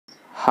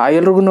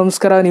ಎಲ್ರಿಗೂ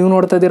ನಮಸ್ಕಾರ. ನೀವು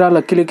ನೋಡ್ತಾ ಇದ್ದೀರಾ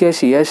ಲಿಕೇಶ್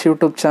ಯಶ್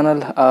ಯೂಟ್ಯೂಬ್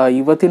ಚಾನಲ್.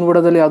 ಇವತ್ತಿನ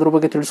ವಿಡಿಯೋದಲ್ಲಿ ಅದ್ರ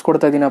ಬಗ್ಗೆ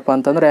ತಿಳಿಸ್ಕೊಡ್ತಾ ಇದ್ದೀನಪ್ಪ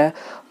ಅಂತಂದರೆ,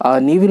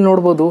 ನೀವಿಲ್ಲಿ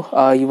ನೋಡ್ಬೋದು.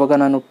 ಇವಾಗ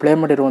ನಾನು ಪ್ಲೇ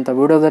ಮಾಡಿರುವಂಥ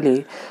ವಿಡಿಯೋದಲ್ಲಿ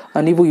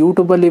ನೀವು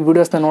ಯೂಟ್ಯೂಬಲ್ಲಿ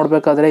ವೀಡಿಯೋಸ್ನ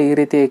ನೋಡಬೇಕಾದ್ರೆ ಈ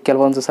ರೀತಿ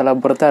ಕೆಲವೊಂದು ಸಲ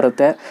ಬರ್ತಾ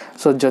ಇರುತ್ತೆ.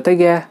 ಸೊ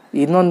ಜೊತೆಗೆ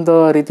ಇನ್ನೊಂದು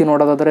ರೀತಿ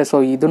ನೋಡೋದಾದರೆ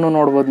ಇದನ್ನು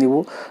ನೋಡ್ಬೋದು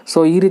ನೀವು.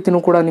 ಸೊ ಈ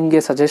ರೀತಿಯೂ ಕೂಡ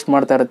ನಿಮಗೆ ಸಜೆಸ್ಟ್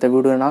ಮಾಡ್ತಾ ಇರುತ್ತೆ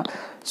ವಿಡಿಯೋನ.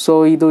 ಸೊ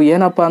ಇದು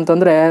ಏನಪ್ಪ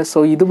ಅಂತಂದರೆ,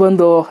 ಇದು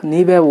ಬಂದು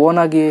ನೀವೇ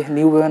ಓನಾಗಿ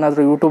ನೀವು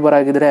ಏನಾದರೂ ಯೂಟ್ಯೂಬರ್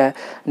ಆಗಿದ್ದರೆ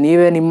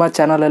ನೀವೇ ನಿಮ್ಮ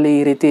ಚಾನಲಲ್ಲಿ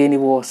ಈ ರೀತಿ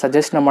ನೀವು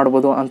ಸಜೆಸ್ಟ್ನ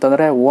ಮಾಡ್ಬೋದು.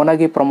 ಅಂತಂದರೆ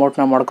ಓನಾಗಿ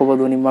ಪ್ರಮೋಟ್ನ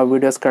ಮಾಡ್ಕೋಬೋದು ನಿಮ್ಮ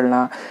ವೀಡಿಯೋಸ್ಗಳನ್ನ.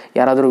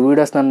 ಯಾರಾದರೂ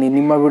ವೀಡಿಯೋಸ್ನ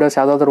ನಿಮ್ಮ ವೀಡಿಯೋಸ್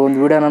ಯಾವುದಾದ್ರೂ ಒಂದು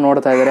ವೀಡಿಯೋನ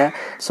ನೋಡ್ತಾ ಇದ್ದಾರೆ,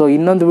 ಸೊ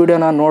ಇನ್ನೊಂದು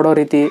ವೀಡಿಯೋನ ನೋಡೋ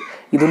ರೀತಿ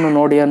ಇದನ್ನು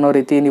ನೋಡಿ ಅನ್ನೋ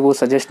ರೀತಿ ನೀವು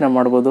ಸಜೆಸ್ಟ್ನ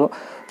ಮಾಡ್ಬೋದು.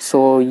 ಸೊ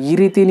ಈ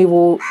ರೀತಿ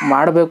ನೀವು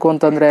ಮಾಡಬೇಕು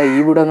ಅಂತಂದರೆ ಈ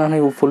ವಿಡಿಯೋನ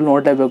ನೀವು ಫುಲ್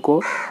ನೋಡಲೇಬೇಕು.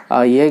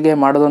 ಹೇಗೆ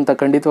ಮಾಡೋದು ಅಂತ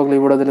ಖಂಡಿತವಾಗ್ಲೂ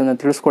ಈ ವಿಡಿಯೋದಲ್ಲಿ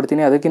ನಾನು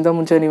ತಿಳಿಸ್ಕೊಡ್ತೀನಿ. ಅದಕ್ಕಿಂತ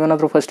ಮುಂಚೆ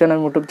ನೀವೇನಾದರೂ first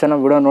time YouTube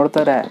channel video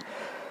ನೋಡ್ತಾರೆ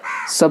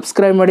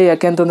ಸಬ್ಸ್ಕ್ರೈಬ್ ಮಾಡಿ.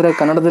 ಯಾಕೆಂತಂದರೆ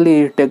ಕನ್ನಡದಲ್ಲಿ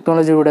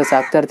ಟೆಕ್ನಾಲಜಿ ವಿಡಿಯೋಸ್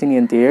ಹಾಕ್ತಾ ಇರ್ತೀನಿ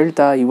ಅಂತ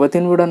ಹೇಳ್ತಾ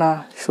ಇವತ್ತಿನ ವಿಡಿಯೋನ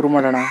ಶುರು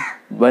ಮಾಡೋಣ.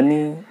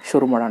 ಬನ್ನಿ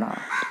ಶುರು ಮಾಡೋಣ.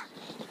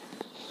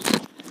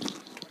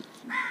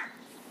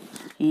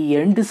 ಈ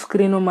ಎಂಡ್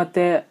ಸ್ಕ್ರೀನು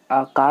ಮತ್ತು ಆ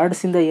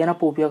ಕಾರ್ಡ್ಸಿಂದ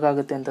ಏನಪ್ಪ ಉಪಯೋಗ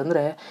ಆಗುತ್ತೆ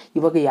ಅಂತಂದರೆ,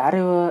 ಇವಾಗ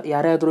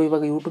ಯಾರಾದರೂ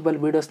ಇವಾಗ ಯೂಟ್ಯೂಬಲ್ಲಿ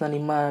ವೀಡಿಯೋಸ್ನ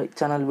ನಿಮ್ಮ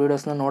ಚಾನಲ್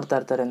ವೀಡಿಯೋಸ್ನ ನೋಡ್ತಾ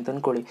ಇರ್ತಾರೆ ಅಂತ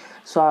ಅಂದ್ಕೊಳ್ಳಿ.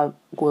 ಸೊ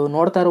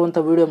ನೋಡ್ತಾ ಇರುವಂಥ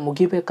ವೀಡಿಯೋ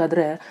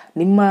ಮುಗಿಬೇಕಾದ್ರೆ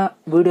ನಿಮ್ಮ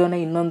ವೀಡಿಯೋನ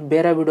ಇನ್ನೊಂದು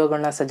ಬೇರೆ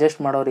ವೀಡಿಯೋಗಳನ್ನ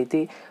ಸಜೆಸ್ಟ್ ಮಾಡೋ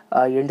ರೀತಿ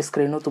ಎಂಡ್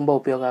ಸ್ಕ್ರೀನು ತುಂಬ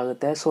ಉಪಯೋಗ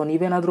ಆಗುತ್ತೆ. ಸೊ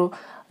ನೀವೇನಾದರೂ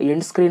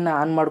ಎಂಡ್ ಸ್ಕ್ರೀನ್ನ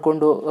ಆನ್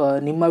ಮಾಡಿಕೊಂಡು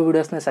ನಿಮ್ಮ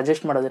ವೀಡಿಯೋಸ್ನ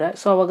ಸಜೆಸ್ಟ್ ಮಾಡಿದ್ರೆ,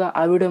 ಸೊ ಅವಾಗ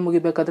ಆ ವಿಡಿಯೋ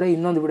ಮುಗಿಬೇಕಾದ್ರೆ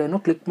ಇನ್ನೊಂದು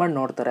ವೀಡಿಯೋನು ಕ್ಲಿಕ್ ಮಾಡಿ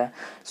ನೋಡ್ತಾರೆ.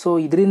 ಸೊ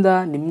ಇದರಿಂದ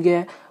ನಿಮಗೆ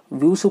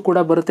ವ್ಯೂಸು ಕೂಡ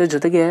ಬರುತ್ತೆ,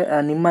 ಜೊತೆಗೆ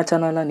ನಿಮ್ಮ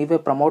ಚಾನಲ್ನ ನೀವೇ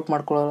ಪ್ರಮೋಟ್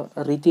ಮಾಡ್ಕೊಳ್ಳೋ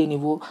ರೀತಿ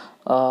ನೀವು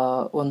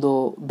ಒಂದು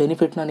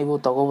ಬೆನಿಫಿಟ್ನ ನೀವು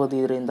ತೊಗೋಬೋದು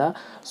ಇದರಿಂದ.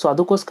 ಸೊ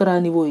ಅದಕ್ಕೋಸ್ಕರ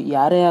ನೀವು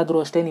ಯಾರೇ ಆದರೂ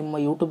ಅಷ್ಟೇ ನಿಮ್ಮ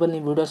ಯೂಟ್ಯೂಬಲ್ಲಿ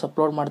ನೀವು ವೀಡಿಯೋಸ್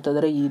ಅಪ್ಲೋಡ್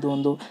ಮಾಡ್ತಾಯಿದ್ರೆ ಇದು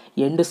ಒಂದು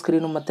ಎಂಡ್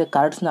ಸ್ಕ್ರೀನು ಮತ್ತು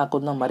ಕಾರ್ಡ್ಸ್ನ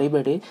ಹಾಕೋದನ್ನ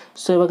ಮರಿಬೇಡಿ.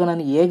 ಸೊ ಇವಾಗ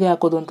ನಾನು ಹೇಗೆ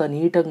ಹಾಕೋದು ಅಂತ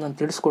ನೀಟಾಗಿ ನಾನು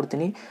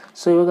ತಿಳಿಸ್ಕೊಡ್ತೀನಿ.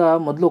 ಸೊ ಇವಾಗ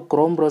ಮೊದಲು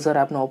ಕ್ರೋಮ್ ಬ್ರೌಸರ್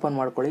ಆ್ಯಪ್ನ ಓಪನ್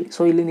ಮಾಡ್ಕೊಳ್ಳಿ.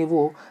 ಸೊ ಇಲ್ಲಿ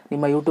ನೀವು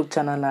ನಿಮ್ಮ ಯೂಟ್ಯೂಬ್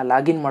ಚಾನಲ್ನ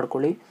ಲಾಗಿನ್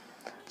ಮಾಡ್ಕೊಳ್ಳಿ.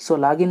 ಸೊ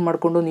ಲಾಗಿನ್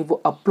ಮಾಡಿಕೊಂಡು ನೀವು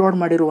ಅಪ್ಲೋಡ್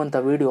ಮಾಡಿರುವಂಥ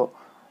ವೀಡಿಯೋ,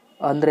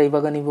 ಅಂದರೆ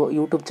ಇವಾಗ ನೀವು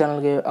ಯೂಟ್ಯೂಬ್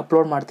ಚಾನಲ್ಗೆ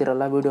ಅಪ್ಲೋಡ್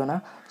ಮಾಡ್ತಿರಲ್ಲ ವೀಡಿಯೋನ,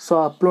 ಸೊ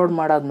ಅಪ್ಲೋಡ್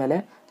ಮಾಡಾದಮೇಲೆ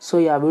ಸೊ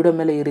ಆ ವಿಡಿಯೋ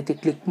ಮೇಲೆ ಈ ರೀತಿ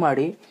ಕ್ಲಿಕ್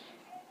ಮಾಡಿ.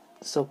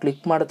 ಸೊ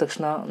ಕ್ಲಿಕ್ ಮಾಡಿದ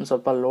ತಕ್ಷಣ ಒಂದು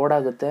ಸ್ವಲ್ಪ ಲೋಡ್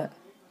ಆಗುತ್ತೆ.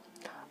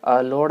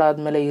 ಲೋಡ್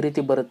ಆದಮೇಲೆ ಈ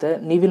ರೀತಿ ಬರುತ್ತೆ.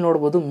 ನೀವಿಲ್ಲಿ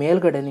ನೋಡ್ಬೋದು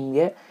ಮೇಲ್ಗಡೆ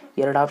ನಿಮಗೆ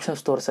ಎರಡು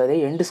ಆಪ್ಷನ್ಸ್ ತೋರಿಸ್ತಾ ಇದೆ,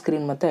 ಎಂಡ್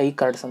ಸ್ಕ್ರೀನ್ ಮತ್ತು ಐ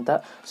ಕಾರ್ಡ್ಸ್ ಅಂತ.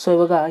 ಸೊ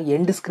ಇವಾಗ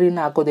ಎಂಡ್ ಸ್ಕ್ರೀನ್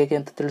ಹಾಕೋದು ಹೇಗೆ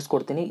ಅಂತ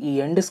ತಿಳಿಸ್ಕೊಡ್ತೀನಿ. ಈ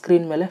ಎಂಡ್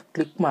ಸ್ಕ್ರೀನ್ ಮೇಲೆ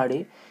ಕ್ಲಿಕ್ ಮಾಡಿ.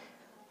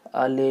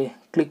 ಅಲ್ಲಿ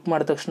ಕ್ಲಿಕ್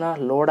ಮಾಡಿದ ತಕ್ಷಣ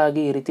ಲೋಡ್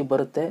ಆಗಿ ಈ ರೀತಿ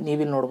ಬರುತ್ತೆ.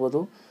 ನೀವಿಲ್ಲಿ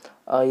ನೋಡ್ಬೋದು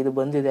ಇದು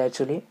ಬಂದಿದೆ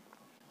ಆ್ಯಕ್ಚುಲಿ.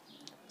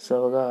 ಸೊ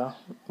ಇವಾಗ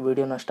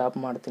ವಿಡಿಯೋನ ಸ್ಟಾಪ್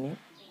ಮಾಡ್ತೀನಿ.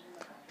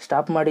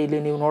 ಸ್ಟಾಪ್ ಮಾಡಿ ಇಲ್ಲಿ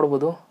ನೀವು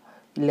ನೋಡ್ಬೋದು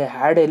ಇಲ್ಲಿ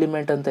ಆ್ಯಡ್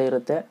ಎಲಿಮೆಂಟ್ ಅಂತ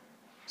ಇರುತ್ತೆ.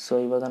 ಸೊ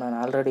ಇವಾಗ ನಾನು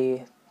ಆಲ್ರೆಡಿ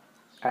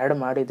ಆ್ಯಡ್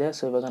ಮಾಡಿದೆ.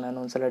 ಸೊ ಇವಾಗ ನಾನು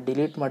ಒಂದ್ಸಲ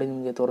ಡಿಲೀಟ್ ಮಾಡಿ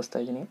ನಿಮಗೆ ತೋರಿಸ್ತಾ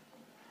ಇದ್ದೀನಿ.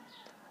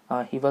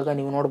 ಇವಾಗ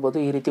ನೀವು ನೋಡ್ಬೋದು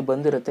ಈ ರೀತಿ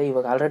ಬಂದಿರುತ್ತೆ.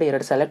 ಇವಾಗ ಆಲ್ರೆಡಿ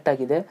 2 ಸೆಲೆಕ್ಟ್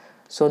ಆಗಿದೆ.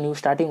 ಸೊ ನೀವು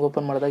ಸ್ಟಾರ್ಟಿಂಗ್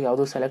ಓಪನ್ ಮಾಡಿದಾಗ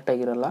ಯಾವುದೂ ಸೆಲೆಕ್ಟ್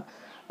ಆಗಿರಲ್ಲ.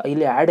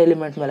 ಇಲ್ಲಿ ಆ್ಯಡ್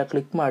ಎಲಿಮೆಂಟ್ ಮೇಲೆ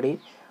ಕ್ಲಿಕ್ ಮಾಡಿ.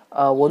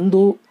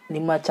 ಒಂದು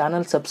ನಿಮ್ಮ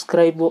ಚಾನಲ್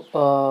ಸಬ್ಸ್ಕ್ರೈಬು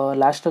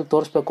ಲಾಸ್ಟಲ್ಲಿ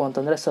ತೋರಿಸ್ಬೇಕು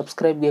ಅಂತಂದರೆ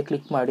ಸಬ್ಸ್ಕ್ರೈಬ್ಗೆ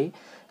ಕ್ಲಿಕ್ ಮಾಡಿ.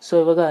 ಸೊ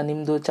ಇವಾಗ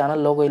ನಿಮ್ಮದು ಚಾನಲ್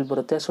ಲೋಗೋ ಇಲ್ಲಿ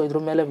ಬರುತ್ತೆ. ಸೊ ಇದ್ರ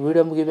ಮೇಲೆ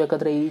ವೀಡಿಯೋ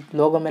ಮುಗಿಬೇಕಾದ್ರೆ ಈ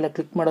ಲೋಗೋ ಮೇಲೆ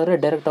ಕ್ಲಿಕ್ ಮಾಡಿದ್ರೆ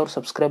ಡೈರೆಕ್ಟ್ ಅವ್ರು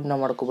ಸಬ್ಸ್ಕ್ರೈಬ್ನ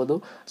ಮಾಡ್ಕೋಬೋದು.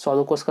 ಸೊ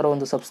ಅದಕ್ಕೋಸ್ಕರ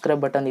ಒಂದು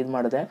ಸಬ್ಸ್ಕ್ರೈಬ್ ಬಟನ್ ಇದು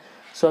ಮಾಡಿದೆ.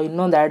 ಸೊ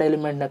ಇನ್ನೊಂದು ಆ್ಯಡ್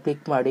ಎಲಿಮೆಂಟ್ನ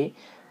ಕ್ಲಿಕ್ ಮಾಡಿ.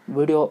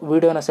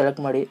 ವೀಡಿಯೋನ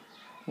ಸೆಲೆಕ್ಟ್ ಮಾಡಿ.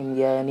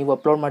 ನಿಮಗೆ ನೀವು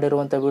ಅಪ್ಲೋಡ್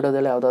ಮಾಡಿರುವಂಥ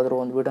ವೀಡಿಯೋದಲ್ಲಿ ಯಾವುದಾದ್ರೂ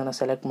ಒಂದು ವೀಡಿಯೋನ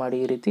ಸೆಲೆಕ್ಟ್ ಮಾಡಿ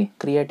ಈ ರೀತಿ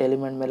ಕ್ರಿಯೇಟ್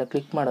ಎಲಿಮೆಂಟ್ ಮೇಲೆ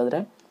ಕ್ಲಿಕ್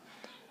ಮಾಡಿದ್ರೆ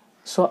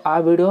ಸೊ ಆ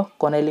ವಿಡಿಯೋ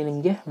ಕೊನೆಯಲ್ಲಿ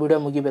ನಿಮಗೆ ವಿಡಿಯೋ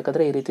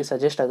ಮುಗಿಬೇಕಾದ್ರೆ ಈ ರೀತಿ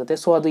ಸಜೆಸ್ಟ್ ಆಗುತ್ತೆ.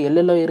 ಸೊ ಅದು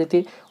ಎಲ್ಲೆಲ್ಲೋ ಈ ರೀತಿ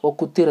ಹೋಗಿ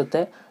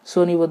ಕೂತಿರುತ್ತೆ. ಸೊ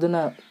ನೀವು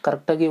ಅದನ್ನು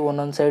ಕರೆಕ್ಟಾಗಿ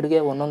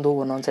ಒಂದೊಂದು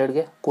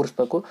ಸೈಡ್ಗೆ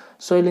ಕೂರಿಸ್ಬೇಕು.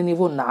 ಸೊ ಇಲ್ಲಿ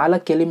ನೀವು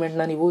 4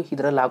 ಎಲಿಮೆಂಟ್ನ ನೀವು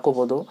ಇದರಲ್ಲಿ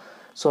ಹಾಕೋಬೋದು.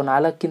 ಸೊ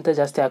 4ಕ್ಕಿಂತ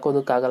ಜಾಸ್ತಿ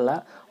ಹಾಕೋದಕ್ಕಾಗಲ್ಲ.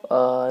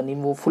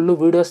 ನೀವು ಫುಲ್ಲು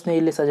ವೀಡಿಯೋಸ್ನೇ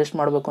ಇಲ್ಲಿ ಸಜೆಸ್ಟ್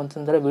ಮಾಡಬೇಕು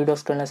ಅಂತಂದರೆ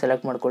ವೀಡಿಯೋಸ್ಗಳನ್ನ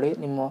ಸೆಲೆಕ್ಟ್ ಮಾಡ್ಕೊಳ್ಳಿ.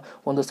 ನಿಮ್ಮ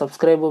ಒಂದು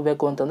ಸಬ್ಸ್ಕ್ರೈಬು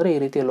ಬೇಕು ಅಂತಂದರೆ ಈ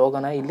ರೀತಿ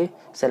ಲೋಗೋನ ಇಲ್ಲಿ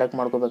ಸೆಲೆಕ್ಟ್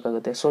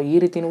ಮಾಡ್ಕೋಬೇಕಾಗುತ್ತೆ. ಸೊ ಈ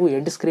ರೀತಿ ನೀವು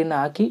ಎಂಡ್ ಸ್ಕ್ರೀನ್ನ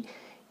ಹಾಕಿ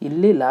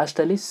ಇಲ್ಲಿ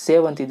ಲಾಸ್ಟಲ್ಲಿ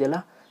ಸೇವ್ ಅಂತಿದೆಯಲ್ಲ,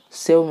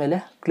 ಸೇವ್ ಮೇಲೆ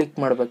ಕ್ಲಿಕ್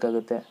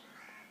ಮಾಡಬೇಕಾಗುತ್ತೆ.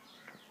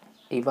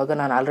 ಇವಾಗ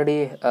ನಾನು ಆಲ್ರೆಡಿ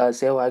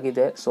ಸೇವ್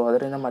ಆಗಿದೆ. ಸೊ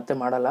ಅದರಿಂದ ಮತ್ತೆ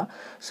ಮಾಡಲ್ಲ.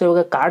 ಸೊ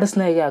ಇವಾಗ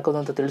ಕಾರ್ಡ್ಸ್ನ ಹೇಗೆ ಹಾಕೋದು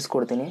ಅಂತ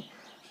ತಿಳಿಸ್ಕೊಡ್ತೀನಿ.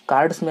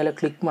 ಕಾರ್ಡ್ಸ್ ಮೇಲೆ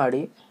ಕ್ಲಿಕ್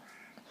ಮಾಡಿ.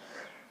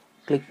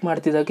 ಕ್ಲಿಕ್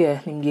ಮಾಡ್ತಿದ್ದಾಗೆ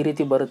ನಿಮ್ಗೆ ಈ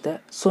ರೀತಿ ಬರುತ್ತೆ.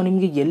 ಸೊ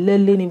ನಿಮಗೆ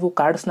ಎಲ್ಲೆಲ್ಲಿ ನೀವು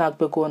ಕಾರ್ಡ್ಸ್ನ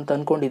ಹಾಕಬೇಕು ಅಂತ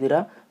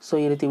ಅಂದ್ಕೊಂಡಿದ್ದೀರಾ, ಸೊ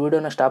ಈ ರೀತಿ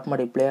ವೀಡಿಯೋನ ಸ್ಟಾಪ್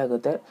ಮಾಡಿ ಪ್ಲೇ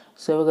ಆಗುತ್ತೆ.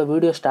 ಸೊ ಇವಾಗ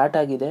ವೀಡಿಯೋ ಸ್ಟಾರ್ಟ್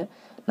ಆಗಿದೆ.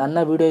 ನನ್ನ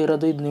ವೀಡಿಯೋ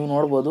ಇರೋದು ಇದು ನೀವು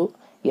ನೋಡ್ಬೋದು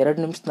 2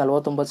 ನಿಮಿಷ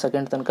 49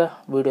 ಸೆಕೆಂಡ್ ತನಕ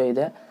ವೀಡಿಯೋ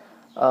ಇದೆ.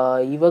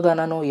 ಇವಾಗ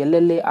ನಾನು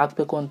ಎಲ್ಲೆಲ್ಲಿ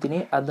ಹಾಕಬೇಕು ಅಂತೀನಿ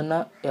ಅದನ್ನು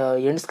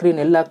ಎಂಡ್ ಸ್ಕ್ರೀನ್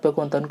ಎಲ್ಲಿ ಹಾಕಬೇಕು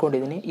ಅಂತ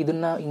ಅಂದ್ಕೊಂಡಿದ್ದೀನಿ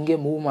ಇದನ್ನು ಹಿಂಗೆ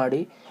ಮೂವ್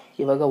ಮಾಡಿ.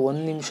 ಇವಾಗ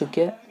 1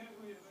 ನಿಮಿಷಕ್ಕೆ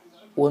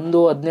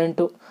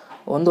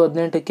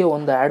 1:18ಕ್ಕೆ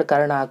ಒಂದು ಆ್ಯಡ್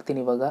ಕಾರಣ ಹಾಕ್ತೀನಿ.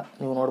 ಇವಾಗ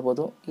ನೀವು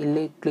ನೋಡ್ಬೋದು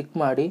ಇಲ್ಲಿ ಕ್ಲಿಕ್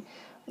ಮಾಡಿ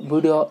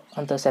ವಿಡಿಯೋ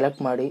ಅಂತ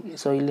ಸೆಲೆಕ್ಟ್ ಮಾಡಿ.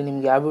 ಸೊ ಇಲ್ಲಿ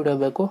ನಿಮ್ಗೆ ಯಾವ ವಿಡಿಯೋ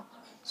ಬೇಕು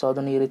ಸೊ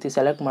ಅದನ್ನು ಈ ರೀತಿ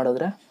ಸೆಲೆಕ್ಟ್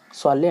ಮಾಡಿದ್ರೆ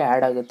ಸೊ ಅಲ್ಲಿ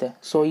ಆ್ಯಡ್ ಆಗುತ್ತೆ.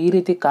 ಸೊ ಈ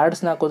ರೀತಿ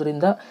ಕಾರ್ಡ್ಸ್ನ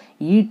ಹಾಕೋದ್ರಿಂದ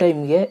ಈ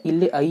ಟೈಮ್ಗೆ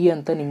ಇಲ್ಲಿ ಐ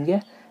ಅಂತ ನಿಮಗೆ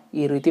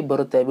ಈ ರೀತಿ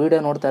ಬರುತ್ತೆ. ವೀಡಿಯೋ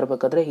ನೋಡ್ತಾ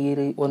ಇರಬೇಕಾದ್ರೆ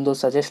ಒಂದು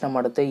ಸಜೆಷನ್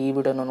ಮಾಡುತ್ತೆ ಈ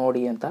ವಿಡಿಯೋನ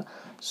ನೋಡಿ ಅಂತ.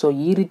 ಸೊ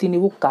ಈ ರೀತಿ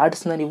ನೀವು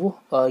ಕಾರ್ಡ್ಸ್ನ ನೀವು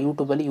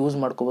ಯೂಟ್ಯೂಬಲ್ಲಿ ಯೂಸ್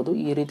ಮಾಡ್ಕೋಬೋದು.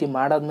 ಈ ರೀತಿ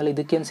ಮಾಡಾದ್ಮೇಲೆ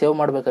ಇದಕ್ಕೇನು ಸೇವ್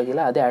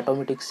ಮಾಡಬೇಕಾಗಿಲ್ಲ, ಅದೇ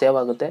ಆಟೋಮೆಟಿಕ್ ಸೇವ್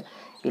ಆಗುತ್ತೆ.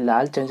 ಇಲ್ಲಿ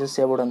ಆಲ್ ಚೇಂಜಸ್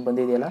ಸೇವ್ ಅಂತ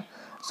ಬಂದಿದೆಯಲ್ಲ,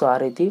 ಸೊ ಆ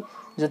ರೀತಿ.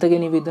 ಜೊತೆಗೆ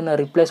ನೀವು ಇದನ್ನು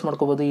ರಿಪ್ಲೇಸ್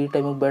ಮಾಡ್ಕೋಬೋದು. ಈ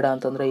ಟೈಮಿಗೆ ಬೇಡ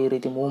ಅಂತಂದರೆ ಈ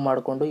ರೀತಿ ಮೂವ್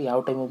ಮಾಡಿಕೊಂಡು ಯಾವ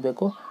ಟೈಮಿಗೆ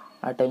ಬೇಕೋ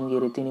ಆ ಟೈಮಿಗೆ ಈ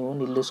ರೀತಿ ನೀವು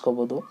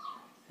ನಿಲ್ಲಿಸ್ಕೋಬೋದು.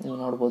 ನೀವು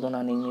ನೋಡ್ಬೋದು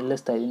ನಾನು ಹಿಂಗೆ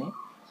ನಿಲ್ಲಿಸ್ತಾ ಇದ್ದೀನಿ.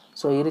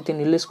 ಸೊ ಈ ರೀತಿ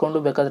ನಿಲ್ಲಿಸ್ಕೊಂಡು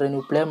ಬೇಕಾದರೆ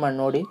ನೀವು ಪ್ಲೇ ಮಾಡಿ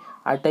ನೋಡಿ.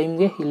 ಆ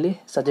ಟೈಮ್ಗೆ ಇಲ್ಲಿ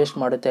ಸಜೆಸ್ಟ್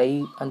ಮಾಡುತ್ತೆ ಐ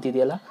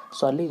ಅಂತಿದೆಯಲ್ಲ,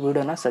 ಸೊ ಅಲ್ಲಿ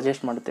ವೀಡಿಯೋನ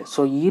ಸಜೆಸ್ಟ್ ಮಾಡುತ್ತೆ.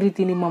 ಸೊ ಈ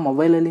ರೀತಿ ನಿಮ್ಮ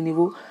ಮೊಬೈಲಲ್ಲಿ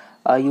ನೀವು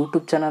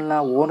ಯೂಟ್ಯೂಬ್ ಚಾನಲ್ನ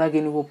ಓನಾಗಿ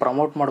ನೀವು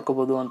ಪ್ರಮೋಟ್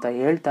ಮಾಡ್ಕೋಬೋದು ಅಂತ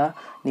ಹೇಳ್ತಾ,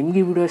 ನಿಮಗೆ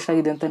ಈ ವಿಡಿಯೋ ಇಷ್ಟ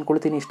ಆಗಿದೆ ಅಂತ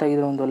ಅಂದ್ಕೊಳ್ತೀನಿ. ಇಷ್ಟ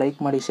ಆಗಿದ್ರೆ ಒಂದು ಲೈಕ್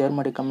ಮಾಡಿ, ಶೇರ್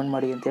ಮಾಡಿ, ಕಮೆಂಟ್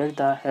ಮಾಡಿ ಅಂತ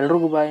ಹೇಳ್ತಾ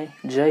ಎಲ್ರಿಗೂ ಬಾಯ್.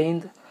 ಜೈ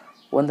ಹಿಂದ್,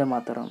 ವಂದೇ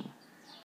ಮಾತರಂ.